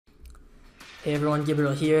Hey everyone,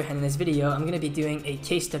 Gabriel here, and in this video I'm going to be doing a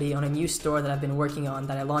case study on a new store that I've been working on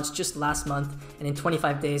that I launched just last month, and in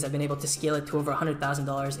 25 days I've been able to scale it to over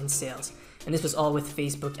 $100,000 in sales. And this was all with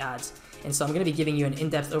Facebook ads. And so I'm going to be giving you an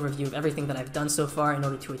in-depth overview of everything that I've done so far in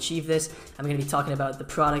order to achieve this. I'm going to be talking about the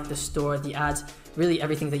product, the store, the ads, really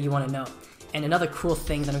everything that you want to know. And another cool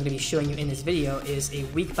thing that I'm going to be showing you in this video is a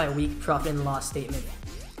week-by-week profit and loss statement.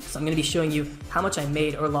 So I'm going to be showing you how much I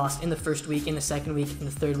made or lost in the first week, in the second week, in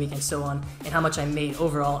the third week, and so on, and how much I made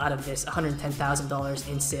overall out of this $110,000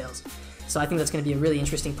 in sales. So I think that's going to be a really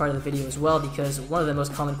interesting part of the video as well, because one of the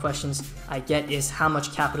most common questions I get is how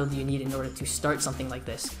much capital do you need in order to start something like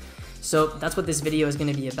this? So that's what this video is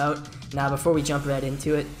going to be about. Now before we jump right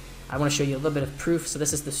into it, I want to show you a little bit of proof. So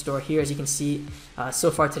this is the store here. As you can see,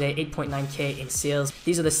 so far today, 8.9K in sales.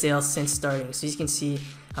 These are the sales since starting. So as you can see,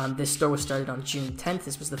 this store was started on June 10th.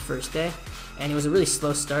 This was the first day, and it was a really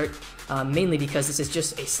slow start, mainly because this is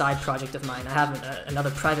just a side project of mine. I have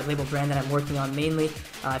another private label brand that I'm working on mainly.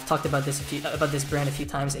 I've talked about this brand a few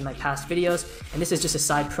times in my past videos, and this is just a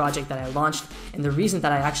side project that I launched. And the reason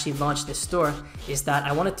that I actually launched this store is that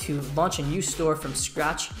I wanted to launch a new store from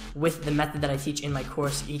scratch with the method that I teach in my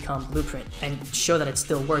course, Ecom Blueprint, and show that it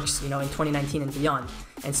still works, in 2019 and beyond.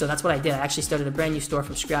 And so that's what I did. I actually started a brand new store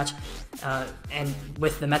from scratch, and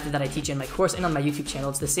with the method that I teach in my course and on my YouTube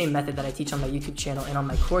channel. It's the same method that I teach on my YouTube channel and on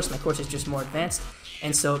my course. My course is just more advanced.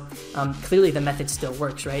 And so clearly the method still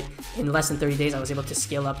works, right? In less than 30 days, I was able to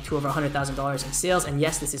scale up to over $100,000 in sales. And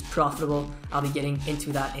yes, this is profitable. I'll be getting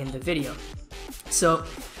into that in the video. So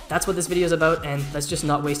that's what this video is about, and let's just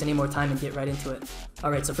not waste any more time and get right into it.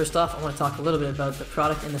 Alright, so first off, I want to talk a little bit about the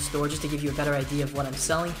product in the store just to give you a better idea of what I'm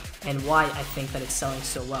selling and why I think that it's selling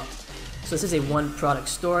so well. So this is a one product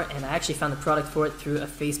store, and I actually found the product for it through a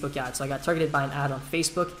Facebook ad. So I got targeted by an ad on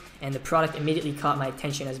Facebook, and the product immediately caught my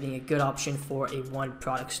attention as being a good option for a one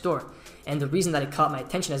product store. And the reason that it caught my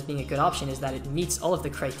attention as being a good option is that it meets all of the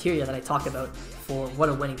criteria that I talk about for what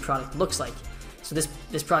a winning product looks like. So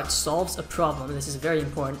this product solves a problem. This is very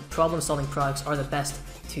important. Problem-solving products are the best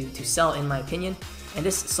to sell, in my opinion. And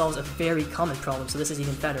this solves a very common problem, so this is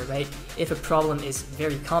even better, right? If a problem is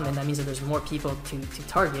very common, that means that there's more people to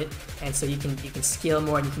target, and so you can scale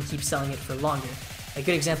more and you can keep selling it for longer. A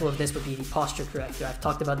good example of this would be the posture corrector. I've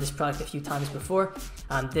talked about this product a few times before.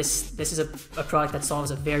 This is a product that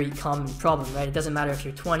solves a very common problem, right? It doesn't matter if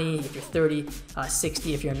you're 20, if you're 30,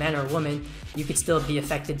 60, if you're a man or a woman, you could still be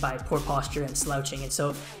affected by poor posture and slouching. And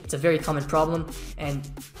so it's a very common problem, and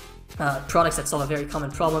products that solve a very common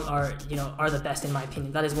problem are the best, in my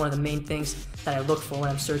opinion. That is one of the main things that I look for when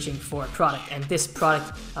I'm searching for a product. And this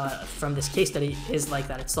product from this case study is like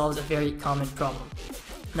that. It solves a very common problem.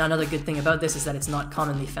 Now, another good thing about this is that it's not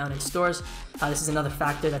commonly found in stores. This is another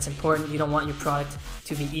factor that's important. You don't want your product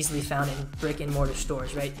to be easily found in brick and mortar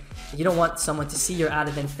stores, right? You don't want someone to see your ad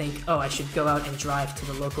and then think, oh, I should go out and drive to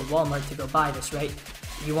the local Walmart to go buy this, right?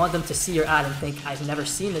 You want them to see your ad and think, I've never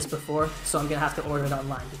seen this before, so I'm going to have to order it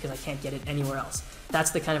online because I can't get it anywhere else.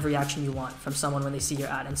 That's the kind of reaction you want from someone when they see your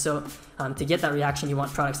ad. And so to get that reaction, you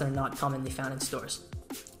want products that are not commonly found in stores.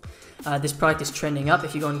 This product is trending up.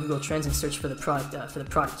 If you go on Google Trends and search for the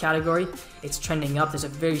product category, it's trending up. There's a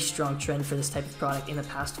very strong trend for this type of product in the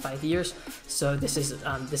past 5 years. So this is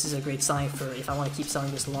a great sign for if I want to keep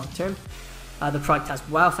selling this long term. The product has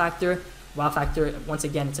wow factor. Wow factor, once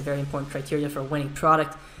again, it's a very important criteria for a winning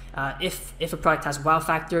product. If a product has wow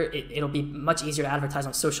factor, it'll be much easier to advertise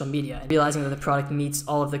on social media. And realizing that the product meets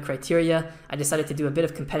all of the criteria, I decided to do a bit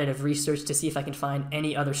of competitive research to see if I can find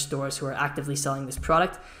any other stores who are actively selling this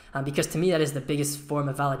product. Because to me, that is the biggest form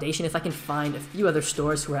of validation. If I can find a few other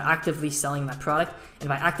stores who are actively selling that product, and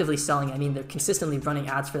by actively selling, I mean they're consistently running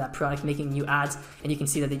ads for that product, making new ads, and you can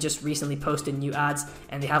see that they just recently posted new ads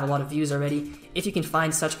and they have a lot of views already. If you can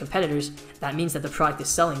find such competitors, that means that the product is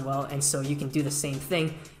selling well, and so you can do the same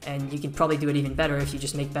thing, and you can probably do it even better if you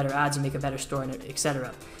just make better ads and make a better store,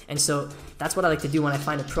 etc. And so that's what I like to do when I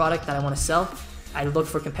find a product that I want to sell. I look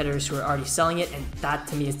for competitors who are already selling it, and that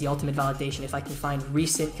to me is the ultimate validation, if I can find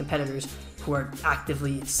recent competitors who are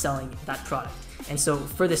actively selling that product. And so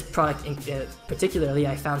for this product particularly,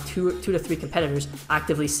 I found two to three competitors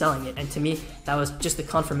actively selling it, and to me that was just the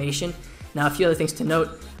confirmation. Now, a few other things to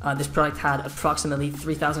note. This product had approximately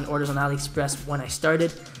 3,000 orders on AliExpress when I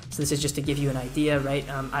started. So this is just to give you an idea, right?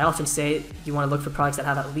 I often say you want to look for products that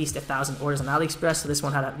have at least 1,000 orders on AliExpress. So this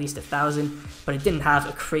one had at least 1,000, but it didn't have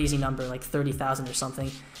a crazy number like 30,000 or something,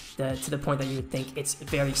 to the point that you would think it's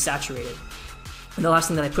very saturated. And the last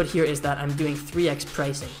thing that I put here is that I'm doing 3x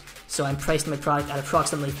pricing. So I'm pricing my product at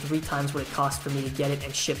approximately 3 times what it costs for me to get it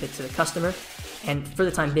and ship it to the customer. And for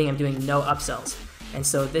the time being, I'm doing no upsells. And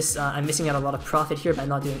so this, I'm missing out a lot of profit here by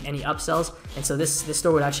not doing any upsells. And so this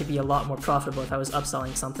store would actually be a lot more profitable if I was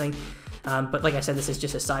upselling something. But like I said, this is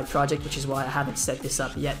just a side project, which is why I haven't set this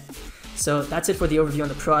up yet. So that's it for the overview on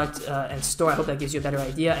the product and store. I hope that gives you a better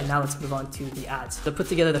idea. And now let's move on to the ads. To put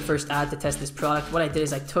together the first ad to test this product, what I did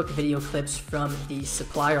is I took video clips from the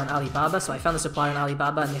supplier on Alibaba. So I found the supplier on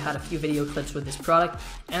Alibaba and they had a few video clips with this product.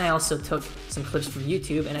 And I also took some clips from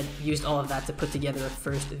YouTube and I used all of that to put together a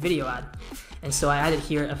first video ad. And so I added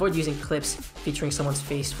here, avoid using clips featuring someone's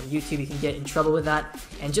face from YouTube. You can get in trouble with that.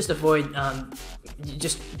 And just avoid,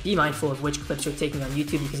 just be mindful of which clips you're taking on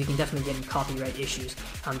YouTube, because you can definitely get in copyright issues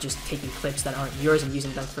just taking clips that aren't yours and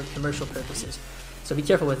using them for commercial purposes. So be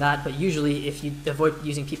careful with that. But usually if you avoid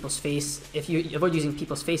using people's faces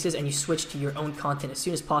and you switch to your own content as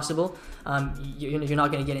soon as possible, you're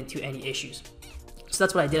not going to get into any issues. So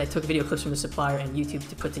that's what I did. I took video clips from the supplier and YouTube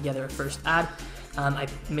to put together a first ad. I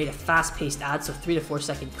made a fast-paced ad, so 3 to 4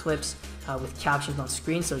 second clips with captions on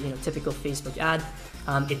screen, so typical Facebook ad.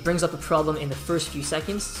 It brings up a problem in the first few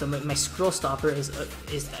seconds, so my scroll stopper is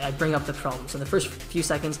I bring up the problem. So in the first few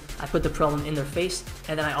seconds, I put the problem in their face,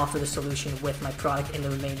 and then I offer the solution with my product in the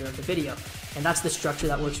remainder of the video. And that's the structure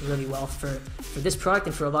that works really well for this product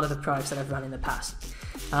and for a lot of the products that I've run in the past.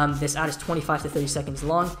 This ad is 25 to 30 seconds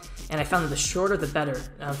long, and I found that the shorter the better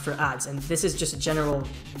for ads. And this is just a general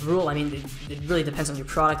rule. I mean, it really depends on your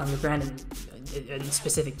product, on your brand, and in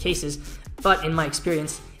specific cases. But in my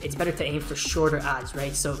experience, it's better to aim for shorter ads,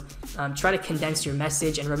 right? So try to condense your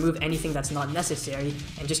message and remove anything that's not necessary,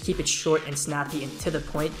 and just keep it short and snappy and to the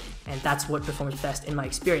point, and that's what performs best in my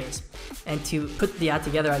experience. And to put the ad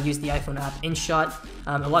together, I used the iPhone app InShot.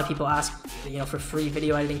 A lot of people ask, for free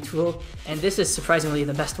video editing tool, and this is surprisingly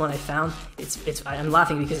the best one I found. I'm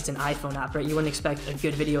laughing because it's an iPhone app, right? You wouldn't expect a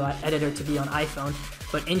good video editor to be on iPhone,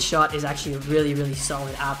 but InShot is actually a really, really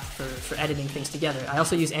solid app for editing things together. I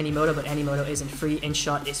also use Animoto, but Animoto isn't free.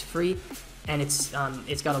 InShot is free, and it's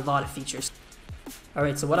got a lot of features.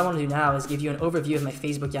 Alright, so what I want to do now is give you an overview of my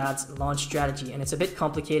Facebook ads launch strategy, and it's a bit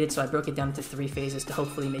complicated, so I broke it down into 3 phases to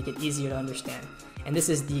hopefully make it easier to understand. And this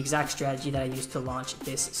is the exact strategy that I used to launch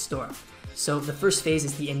this store. So the first phase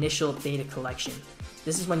is the initial data collection.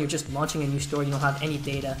 This is when you're just launching a new store, you don't have any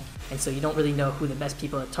data, and so you don't really know who the best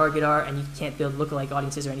people to target are, and you can't build lookalike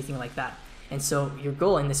audiences or anything like that. And so your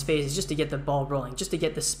goal in this phase is just to get the ball rolling, just to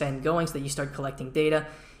get the spend going so that you start collecting data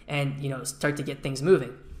and start to get things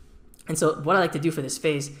moving. And so what I like to do for this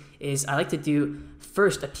phase is I like to do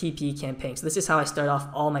first a PPE campaign. So this is how I start off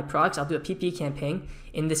all my products. I'll do a PPE campaign.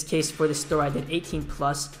 In this case, for this store, I did 18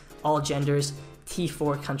 plus, all genders,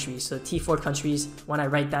 T4 countries. So T4 countries, when I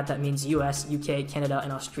write that, that means US, UK, Canada,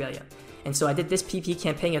 and Australia. And so I did this PPE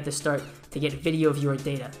campaign at the start to get video viewer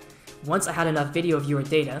data. Once I had enough video viewer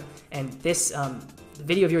data, and this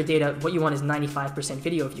video viewer data, what you want is 95%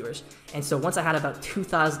 video viewers. And so once I had about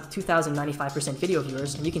 2,095% video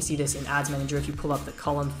viewers, and you can see this in Ads Manager if you pull up the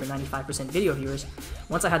column for 95% video viewers,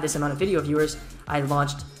 once I had this amount of video viewers, I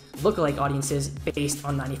launched lookalike audiences based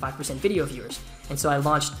on 95% video viewers. And so I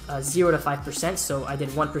launched 0 to 5%, so I did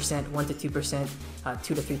 1%, 1 to 2%,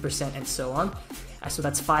 2 to 3%, and so on. So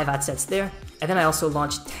that's 5 ad sets there. And then I also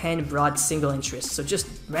launched 10 broad single interests. So just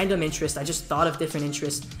random interests. I just thought of different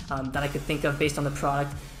interests that I could think of based on the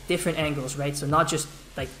product, different angles, right? So not just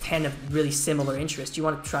like 10 of really similar interests. You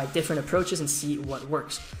want to try different approaches and see what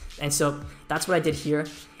works. And so that's what I did here.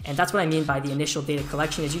 And that's what I mean by the initial data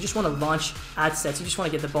collection is you just want to launch ad sets. You just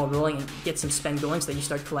want to get the ball rolling and get some spend going so that you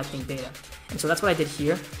start collecting data. And so that's what I did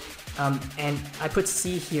here. And I put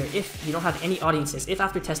C here, if you don't have any audiences, if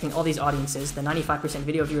after testing all these audiences, the 95%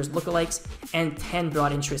 video viewers lookalikes and 10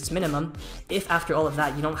 broad interests minimum, if after all of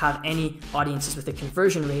that you don't have any audiences with a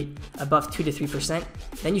conversion rate above 2 to 3%,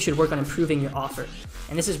 then you should work on improving your offer.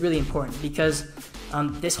 And this is really important because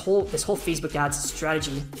this whole Facebook ads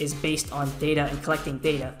strategy is based on data and collecting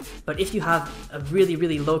data. But if you have a really,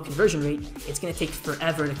 really low conversion rate, it's going to take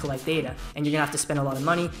forever to collect data, and you're going to have to spend a lot of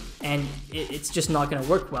money, and it's just not going to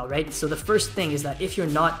work well, right? So the first thing is that if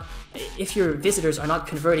your visitors are not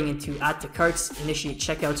converting into add to carts, initiate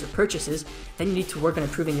checkouts, or purchases, then you need to work on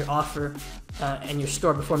improving your offer and your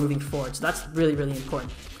store before moving forward. So that's really, really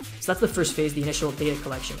important. So that's the first phase, the initial data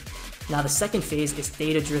collection. Now the second phase is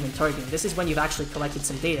data-driven targeting. This is when you've actually collected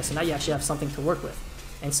some data, so now you actually have something to work with.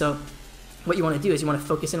 And so what you want to do is you want to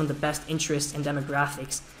focus in on the best interests and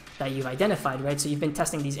demographics that you've identified, right? So you've been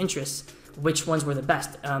testing these interests, which ones were the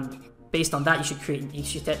best. Based on that, you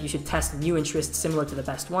should test new interests similar to the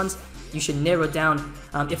best ones. You should narrow down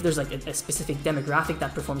if there's like a specific demographic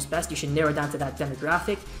that performs best. You should narrow down to that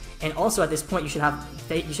demographic, and also at this point you should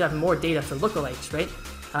have more data for lookalikes, right?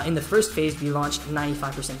 In the first phase, we launched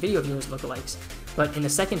 95% video viewers lookalikes. But in the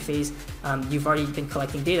second phase, you've already been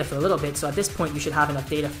collecting data for a little bit, so at this point you should have enough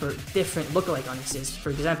data for different lookalike audiences. For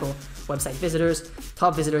example, website visitors,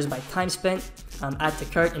 top visitors by time spent, add to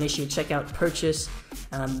cart, initiate checkout, purchase,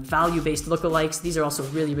 value-based lookalikes. These are also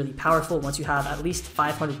really, really powerful. Once you have at least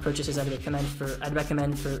 500 purchases, I'd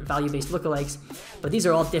recommend for value-based lookalikes. But these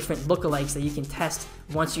are all different lookalikes that you can test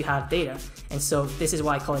once you have data. And so this is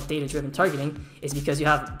why I call it data-driven targeting, is because you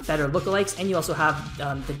have better lookalikes and you also have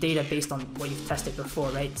the data based on what you've tested before,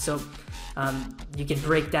 right? So you can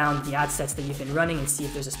break down the ad sets that you've been running and see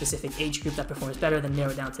if there's a specific age group that performs better, then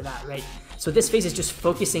narrow down to that, right? So this phase is just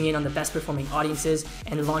focusing in on the best performing audiences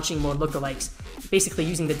and launching more lookalikes, basically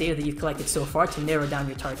using the data that you've collected so far to narrow down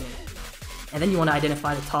your targeting. And then you want to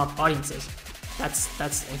identify the top audiences.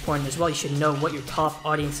 That's important as well. You should know what your top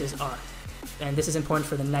audiences are. And this is important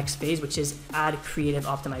for the next phase, which is ad creative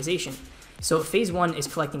optimization. So phase 1 is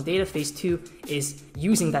collecting data, phase 2 is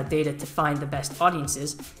using that data to find the best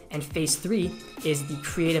audiences, and phase 3 is the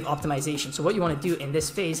creative optimization. So what you want to do in this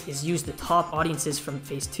phase is use the top audiences from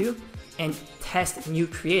phase 2 and test new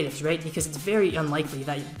creatives, right? Because it's very unlikely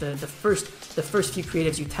that the first few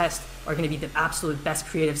creatives you test are going to be the absolute best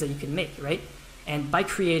creatives that you can make, right? And by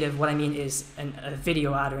creative, what I mean is a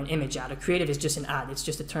video ad or an image ad. A creative is just an ad. It's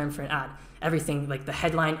just a term for an ad. Everything like the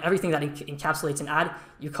headline, everything that encapsulates an ad,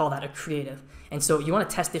 you call that a creative. And so you want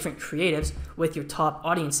to test different creatives with your top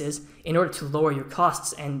audiences in order to lower your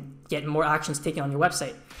costs and get more actions taken on your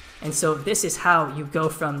website. And so this is how you go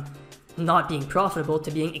from not being profitable to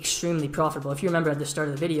being extremely profitable. If you remember at the start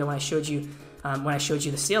of the video when I showed you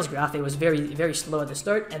the sales graph, it was very, very slow at the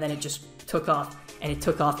start, and then it just took off. And it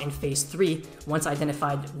took off in phase 3 once I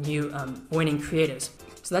identified new winning creatives.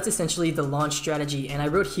 So that's essentially the launch strategy, and I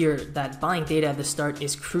wrote here that buying data at the start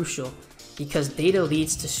is crucial because data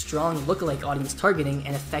leads to strong lookalike audience targeting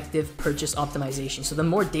and effective purchase optimization. So the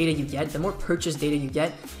more data you get, the more purchase data you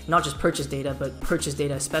get, not just purchase data, but purchase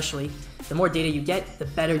data especially, the more data you get, the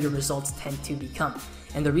better your results tend to become.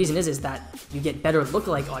 And the reason is that you get better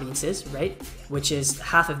lookalike audiences, right? Which is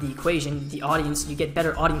half of the equation. The audience, you get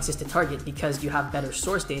better audiences to target because you have better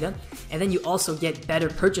source data. And then you also get better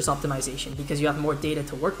purchase optimization because you have more data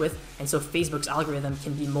to work with. And so Facebook's algorithm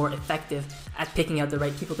can be more effective at picking out the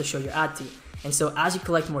right people to show your ad to. And so as you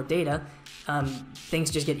collect more data,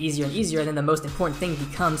 things just get easier and easier. And then the most important thing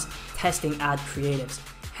becomes testing ad creatives.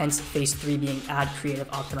 Hence phase 3 being ad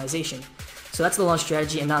creative optimization. So that's the launch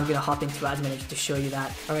strategy, and now I'm going to hop into Ads Manager to show you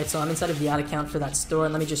that. Alright, so I'm inside of the ad account for that store,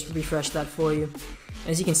 and let me just refresh that for you.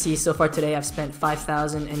 As you can see, so far today I've spent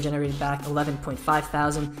 $5,000 and generated back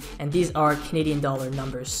 $11,500, and these are Canadian dollar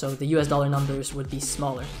numbers, so the US dollar numbers would be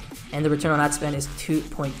smaller. And the return on ad spend is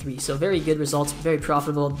 2.3, so very good results, very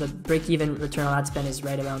profitable. The break-even return on ad spend is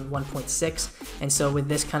right around 1.6, and so with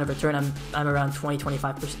this kind of return, I'm around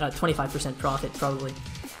 25% profit probably.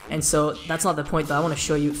 And so that's not the point, though. I want to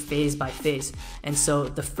show you phase by phase. And so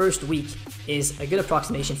the first week is a good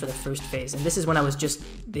approximation for the first phase. And this is when I was just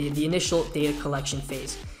the initial data collection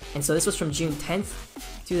phase. And so this was from June 10th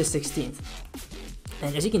to the 16th.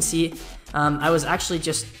 And as you can see, I was actually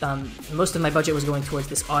just, most of my budget was going towards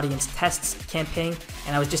this audience tests campaign.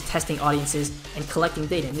 And I was just testing audiences and collecting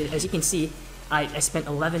data. And as you can see, I spent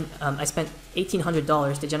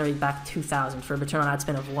 $1,800 to generate back $2,000 for a return on ad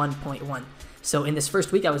spend of 1.1. So in this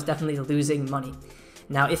first week, I was definitely losing money.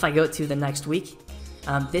 Now, if I go to the next week,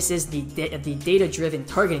 this is the data-driven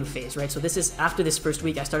targeting phase, right? So this is after this first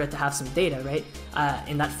week, I started to have some data, right?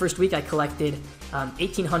 In that first week, I collected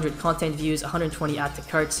 1,800 content views, 120 add to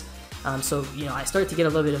carts. So, I started to get a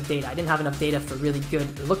little bit of data. I didn't have enough data for really good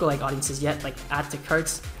lookalike audiences yet, like add to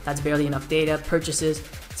carts, that's barely enough data, purchases.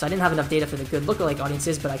 So I didn't have enough data for the good lookalike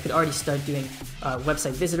audiences, but I could already start doing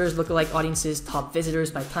website visitors lookalike audiences, top visitors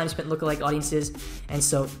by time spent lookalike audiences. And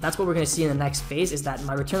so that's what we're going to see in the next phase, is that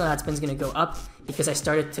my return on ad spend is going to go up because I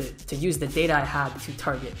started to use the data I had to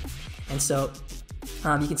target. And so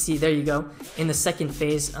you can see, there you go. In the second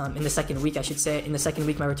phase, in the second week, I should say, in the second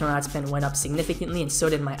week, my return on ad spend went up significantly, and so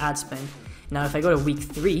did my ad spend. Now, if I go to week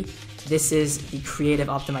 3, this is the creative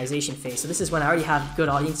optimization phase. So this is when I already have good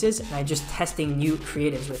audiences, and I'm just testing new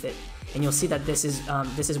creatives with it. And you'll see that this is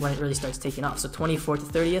when it really starts taking off. So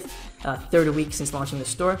 24th to 30th, third week since launching the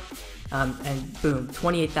store, and boom,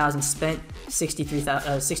 28,000 spent,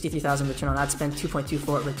 63,000 return on ad spend,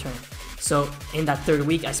 2.24 return. So in that third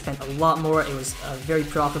week, I spent a lot more. It was very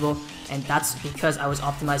profitable, and that's because I was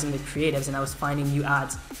optimizing the creatives and I was finding new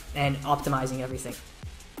ads and optimizing everything.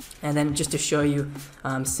 And then just to show you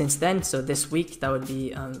since then, so this week, that would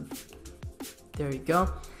be, there you go.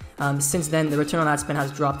 Since then, the return on ad spend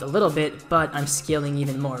has dropped a little bit, but I'm scaling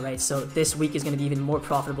even more, right? So this week is going to be even more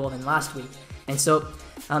profitable than last week. And so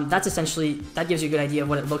that gives you a good idea of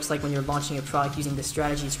what it looks like when you're launching a product using this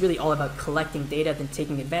strategy. It's really all about collecting data, then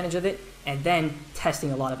taking advantage of it, and then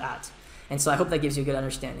testing a lot of ads. And so I hope that gives you a good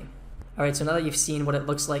understanding. Alright, so now that you've seen what it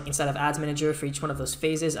looks like inside of Ads Manager for each one of those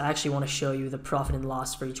phases, I actually want to show you the profit and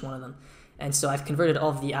loss for each one of them. And so I've converted all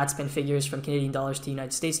of the ad spend figures from Canadian dollars to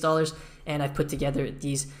United States dollars, and I've put together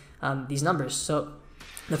these numbers. So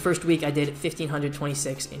the first week I did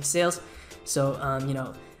 1,526 in sales. So,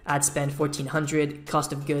 ad spend 1,400,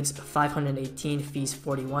 cost of goods 518, fees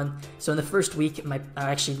 41. So in the first week, I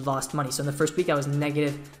actually lost money. So in the first week, I was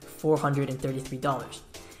negative $433.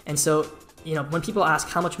 And so, when people ask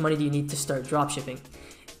how much money do you need to start dropshipping,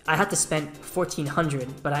 I had to spend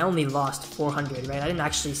 1,400, but I only lost 400, right? I didn't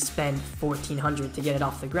actually spend 1,400 to get it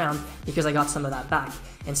off the ground because I got some of that back.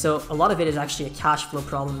 And so a lot of it is actually a cash flow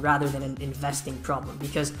problem rather than an investing problem,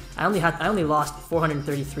 because I only lost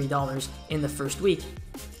 $433 in the first week.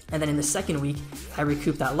 And then in the second week, I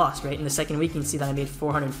recouped that loss, right? In the second week, you can see that I made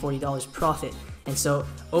 $440 profit. And so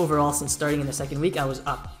overall, since starting in the second week, I was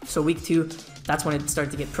up. So week 2, that's when it started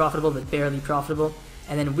to get profitable, but barely profitable.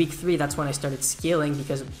 And then week 3, that's when I started scaling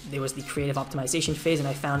because it was the creative optimization phase, and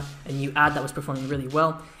I found a new ad that was performing really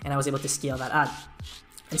well, and I was able to scale that ad.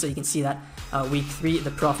 And so you can see that week 3,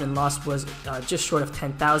 the profit and loss was just short of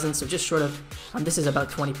 10,000. So just short of, this is about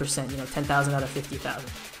 20%, 10,000 out of 50,000.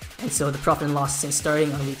 And so the profit and loss since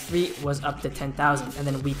starting on week 3 was up to 10,000. And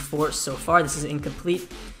then week 4 so far, this is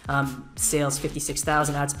incomplete. Sales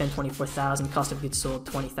 56,000, ad spend 24,000, cost of goods sold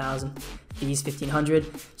 20,000, fees 1,500.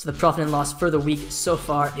 So the profit and loss for the week so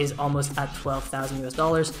far is almost at 12,000 US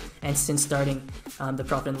dollars. And since starting, the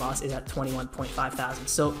profit and loss is at 21.5 thousand.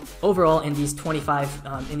 So overall, in these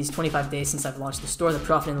 25 days since I've launched the store, the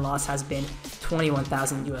profit and loss has been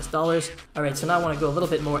 21,000 US dollars. All right, so now I want to go a little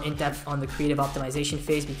bit more in depth on the creative optimization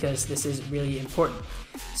phase because this is really important.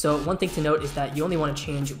 So one thing to note is that you only want to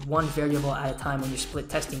change one variable at a time when you're split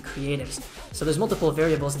testing creatives. So there's multiple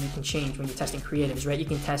variables that you can change when you're testing creatives, right? You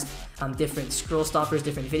can test different scroll stoppers,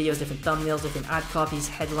 different videos, different thumbnails, different ad copies,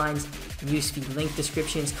 headlines, newsfeed link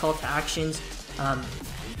descriptions, call to actions,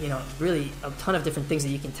 really a ton of different things that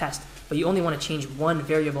you can test. But you only want to change one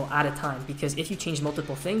variable at a time, because if you change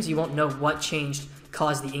multiple things, you won't know what changed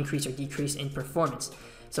caused the increase or decrease in performance.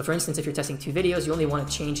 So for instance, if you're testing 2 videos, you only want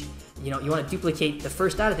to change, you want to duplicate the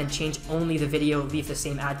first ad and then change only the video, leave the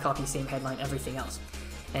same ad copy, same headline, everything else.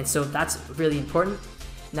 And so that's really important.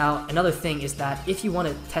 Now, another thing is that if you want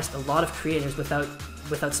to test a lot of creators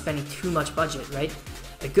without spending too much budget, right?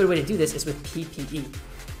 A good way to do this is with PPE.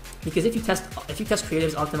 Because if you test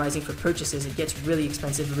creatives optimizing for purchases, it gets really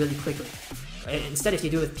expensive really quickly. Right? Instead, if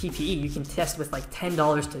you do it with PPE, you can test with like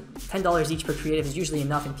 $10 each per creative is usually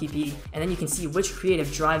enough in PPE, and then you can see which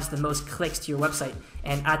creative drives the most clicks to your website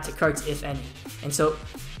and add to carts, if any. And so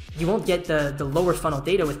you won't get the lower funnel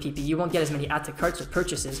data with PPE, you won't get as many add to carts or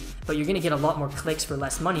purchases, but you're going to get a lot more clicks for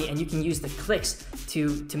less money, and you can use the clicks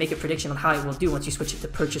to make a prediction on how it will do once you switch it to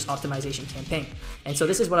purchase optimization campaign. And so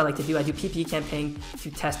this is what I like to do. I do PPE campaign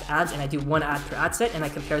to test ads, and I do 1 ad per ad set, and I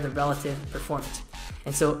compare the relative performance.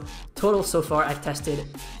 And so total so far, I've tested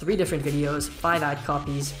 3 different videos, 5 ad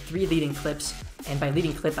copies, 3 leading clips, and by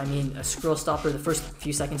leading clip, I mean a scroll stopper, the first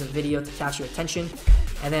few seconds of video to catch your attention,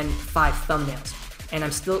 and then 5 thumbnails. And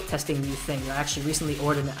I'm still testing new things. I actually recently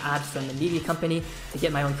ordered an ad from a media company to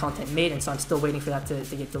get my own content made, and so I'm still waiting for that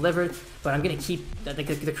to get delivered. But I'm going to keep,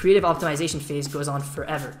 the creative optimization phase goes on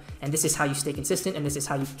forever. And this is how you stay consistent, and this is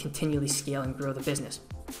how you continually scale and grow the business.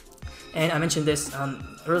 And I mentioned this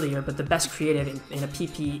earlier, but the best creative in a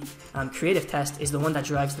PP creative test is the one that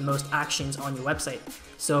drives the most actions on your website.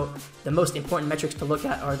 So the most important metrics to look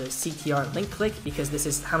at are the CTR link click, because this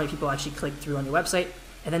is how many people actually click through on your website,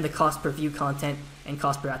 and then the cost per view content and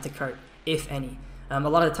cost per add to cart, if any. A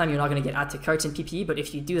lot of the time you're not going to get add to carts in PPE, but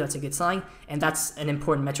if you do, that's a good sign, and that's an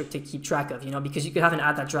important metric to keep track of, because you could have an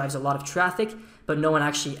ad that drives a lot of traffic, but no one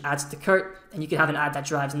actually adds to cart, and you could have an ad that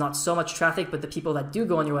drives not so much traffic, but the people that do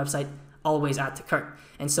go on your website always add to cart.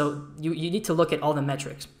 And so you need to look at all the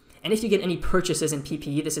metrics. And if you get any purchases in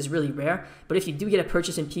PPE, this is really rare, but if you do get a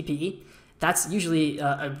purchase in PPE, that's usually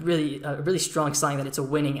a really strong sign that it's a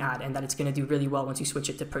winning ad and that it's going to do really well once you switch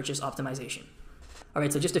it to purchase optimization. All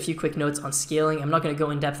right, so just a few quick notes on scaling. I'm not going to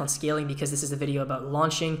go in depth on scaling because this is a video about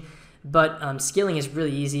launching, but scaling is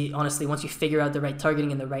really easy. Honestly, once you figure out the right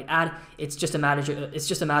targeting and the right ad, it's just a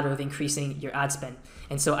matter of increasing your ad spend.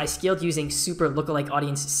 And so I scaled using super lookalike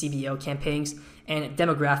audience CBO campaigns and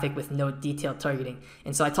demographic with no detailed targeting.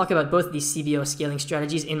 And so I talk about both these CBO scaling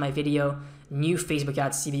strategies in my video, New Facebook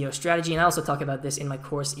Ads CBO Strategy, and I also talk about this in my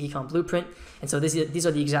course, Ecom Blueprint. And so these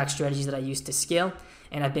are the exact strategies that I use to scale.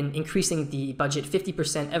 and I've been increasing the budget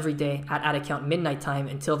 50% every day at ad account midnight time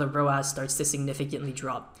until the ROAS starts to significantly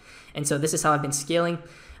drop. And so this is how I've been scaling.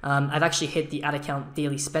 I've actually hit the ad account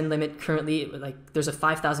daily spend limit currently. Like there's a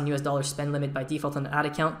 $5,000 spend limit by default on the ad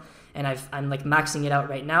account, and I'm like maxing it out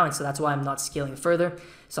right now, and so that's why I'm not scaling further.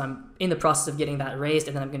 So I'm in the process of getting that raised,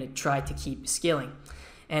 and then I'm going to try to keep scaling.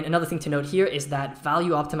 And another thing to note here is that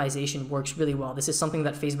value optimization works really well. This is something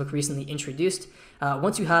that Facebook recently introduced.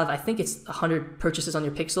 Once you have, I think it's 100 purchases on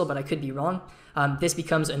your pixel, but I could be wrong, this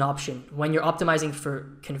becomes an option. When you're optimizing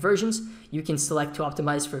for conversions, you can select to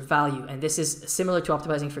optimize for value. And this is similar to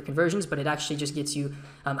optimizing for conversions, but it actually just gets you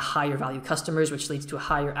higher value customers, which leads to a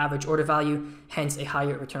higher average order value, hence a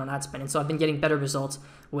higher return on ad spend. And so I've been getting better results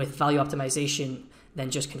with value optimization than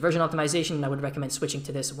just conversion optimization, and I would recommend switching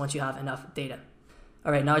to this once you have enough data.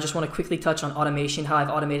 All right, now I just want to quickly touch on automation, how I've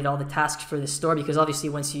automated all the tasks for this store, because obviously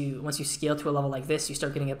once you scale to a level like this, you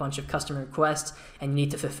start getting a bunch of customer requests and you need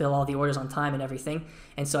to fulfill all the orders on time and everything.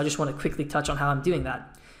 And so I just want to quickly touch on how I'm doing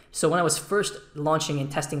that. So when I was first launching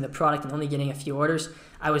and testing the product and only getting a few orders,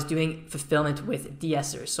 I was doing fulfillment with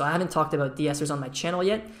de-essers. So I haven't talked about de-essers on my channel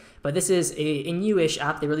yet, but this is a newish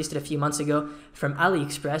app. They released it a few months ago from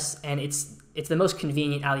AliExpress, and it's the most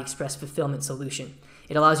convenient AliExpress fulfillment solution.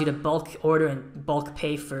 It allows you to bulk order and bulk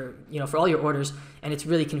pay for all your orders, and it's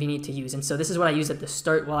really convenient to use. And so this is what I used at the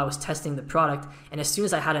start while I was testing the product. And as soon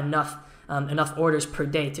as I had enough orders per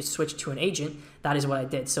day to switch to an agent, that is what I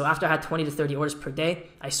did. So after I had 20 to 30 orders per day,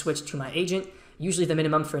 I switched to my agent. Usually the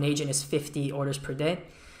minimum for an agent is 50 orders per day.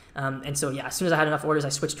 And so yeah, as soon as I had enough orders, I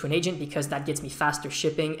switched to an agent because that gets me faster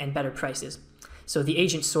shipping and better prices. So the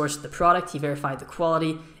agent sourced the product, he verified the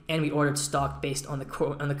quality, and we ordered stock based on the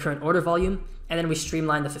current order volume. And then we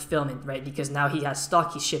streamlined the fulfillment, right? Because now he has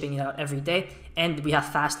stock, he's shipping it out every day, and we have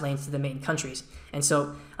fast lanes to the main countries. And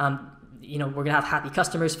so, we're gonna have happy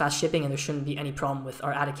customers, fast shipping, and there shouldn't be any problem with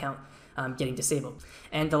our ad account getting disabled.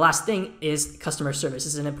 And the last thing is customer service.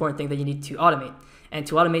 This is an important thing that you need to automate. And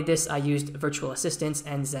to automate this, I used virtual assistants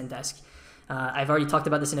and Zendesk. I've already talked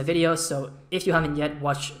about this in a video, so if you haven't yet,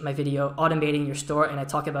 watch my video, Automating Your Store, and I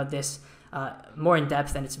talk about this more in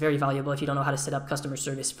depth, and it's very valuable if you don't know how to set up customer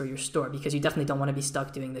service for your store, because you definitely don't want to be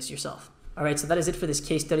stuck doing this yourself. All right, so that is it for this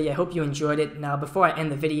case study. I hope you enjoyed it. Now, before I end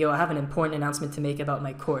the video, I have an important announcement to make about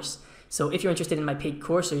my course. So if you're interested in my paid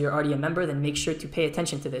course or you're already a member, then make sure to pay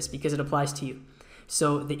attention to this because it applies to you.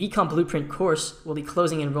 So the Ecom Blueprint course will be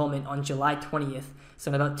closing enrollment on July 20th.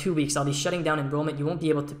 So in about 2 weeks, I'll be shutting down enrollment. You won't be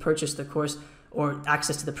able to purchase the course or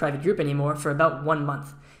access to the private group anymore for about 1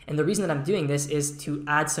 month. And the reason that I'm doing this is to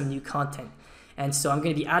add some new content. And so I'm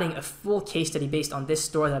going to be adding a full case study based on this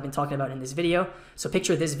store that I've been talking about in this video. So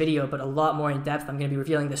picture this video, but a lot more in depth. I'm going to be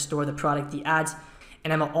revealing the store, the product, the ads,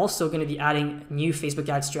 and I'm also going to be adding new Facebook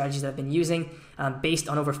ad strategies that I've been using based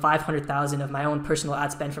on over 500,000 of my own personal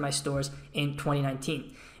ad spend for my stores in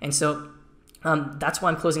 2019. And so that's why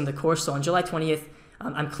I'm closing the course. So on July 20th,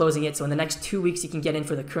 I'm closing it. So in the next 2 weeks, you can get in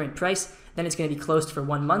for the current price. Then it's going to be closed for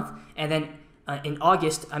 1 month. And then in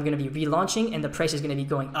August, I'm going to be relaunching and the price is going to be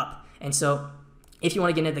going up. And so if you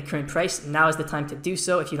want to get in at the current price, now is the time to do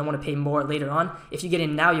so. If you don't want to pay more later on, if you get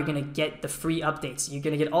in now, you're going to get the free updates. You're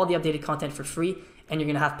going to get all the updated content for free, and you're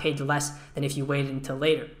going to have paid less than if you waited until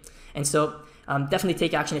later. And so definitely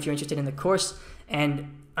take action if you're interested in the course.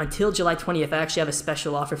 And until July 20th, I actually have a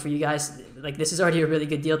special offer for you guys. Like, this is already a really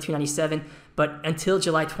good deal, $297, but until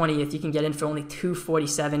July 20th, you can get in for only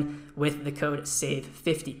 $247 with the code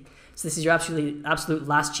SAVE50. So this is your absolute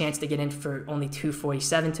last chance to get in for only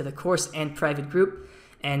 $247 to the course and private group.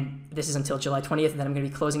 And this is until July 20th, and then I'm going to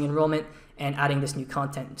be closing enrollment and adding this new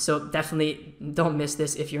content. So definitely don't miss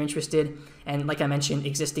this if you're interested. And like I mentioned,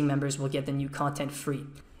 existing members will get the new content free.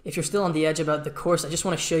 If you're still on the edge about the course, I just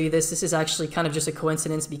want to show you this. This is actually kind of just a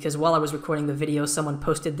coincidence because while I was recording the video, someone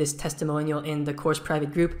posted this testimonial in the course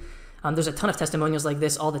private group. There's a ton of testimonials like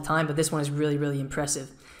this all the time, but this one is really, really impressive.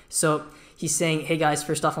 So he's saying, hey guys,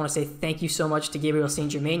 first off, I want to say thank you so much to Gabriel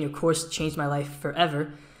St. Germain. Your course changed my life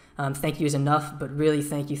forever. Thank you is enough, but really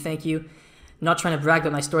thank you. Not trying to brag,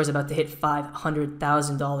 but my store is about to hit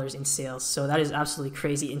 $500,000 in sales. So that is absolutely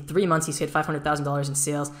crazy. In 3 months, he's hit $500,000 in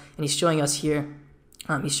sales, and he's showing us here,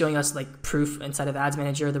 he's showing us like proof inside of Ads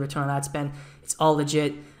Manager, the return on ad spend. It's all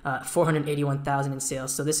legit, 481,000 in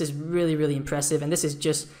sales. So this is really, really impressive, and this is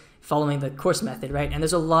just following the course method, right? And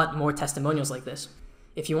there's a lot more testimonials like this.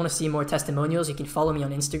 If you want to see more testimonials, you can follow me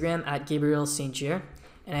on Instagram at Gabriel St. Germain.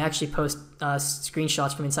 And I actually post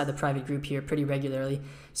screenshots from inside the private group here pretty regularly.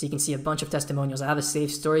 So you can see a bunch of testimonials. I have a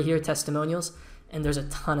saved story here, testimonials, and there's a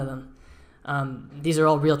ton of them. These are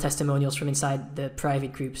all real testimonials from inside the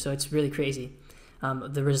private group. So it's really crazy,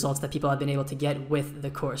 the results that people have been able to get with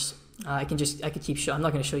the course. I could keep I'm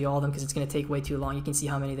not going to show you all of them because it's going to take way too long. You can see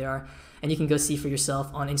how many there are, and you can go see for yourself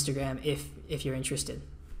on Instagram if you're interested.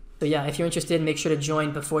 So yeah, if you're interested, make sure to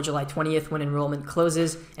join before July 20th when enrollment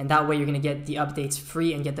closes, and that way you're going to get the updates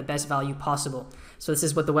free and get the best value possible. So this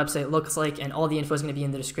is what the website looks like, and all the info is going to be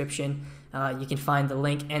in the description. You can find the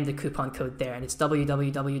link and the coupon code there, and it's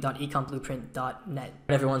www.ecomblueprint.net. Alright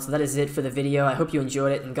everyone, so that is it for the video. I hope you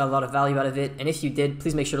enjoyed it and got a lot of value out of it, and if you did,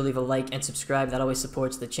 please make sure to leave a like and subscribe. That always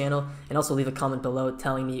supports the channel, and also leave a comment below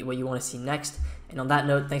telling me what you want to see next. And on that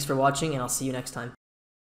note, thanks for watching, and I'll see you next time.